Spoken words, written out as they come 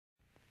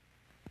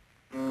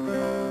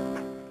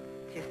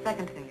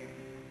Second finger.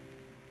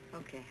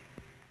 Okay.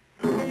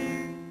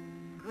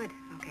 Good.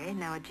 Okay,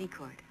 now a G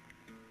chord.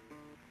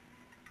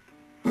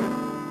 Do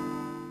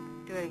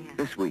it again.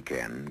 This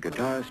weekend,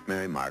 guitarist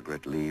Mary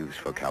Margaret leaves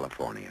for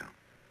California.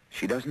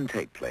 She doesn't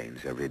take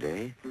planes every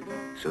day,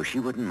 so she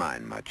wouldn't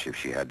mind much if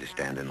she had to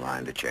stand in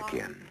line to check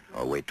in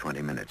or wait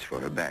 20 minutes for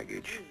her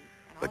baggage.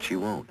 But she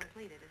won't.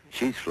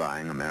 She's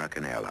flying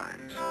American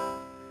Airlines.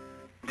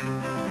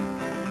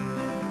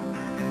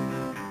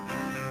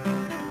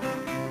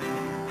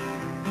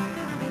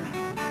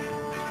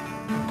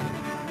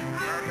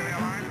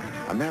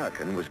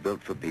 American was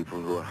built for people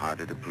who are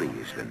harder to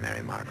please than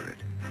Mary Margaret.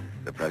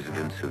 The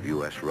presidents of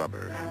U.S.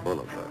 Rubber,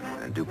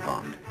 Bulova, and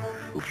DuPont,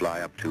 who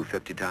fly up to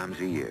 50 times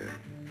a year.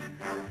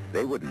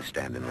 They wouldn't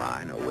stand in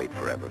line or wait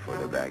forever for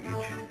their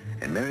baggage,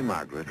 and Mary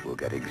Margaret will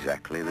get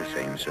exactly the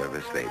same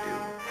service they do.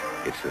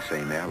 It's the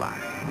same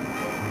airline.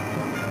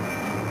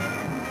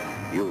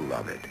 You'll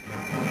love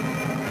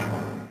it.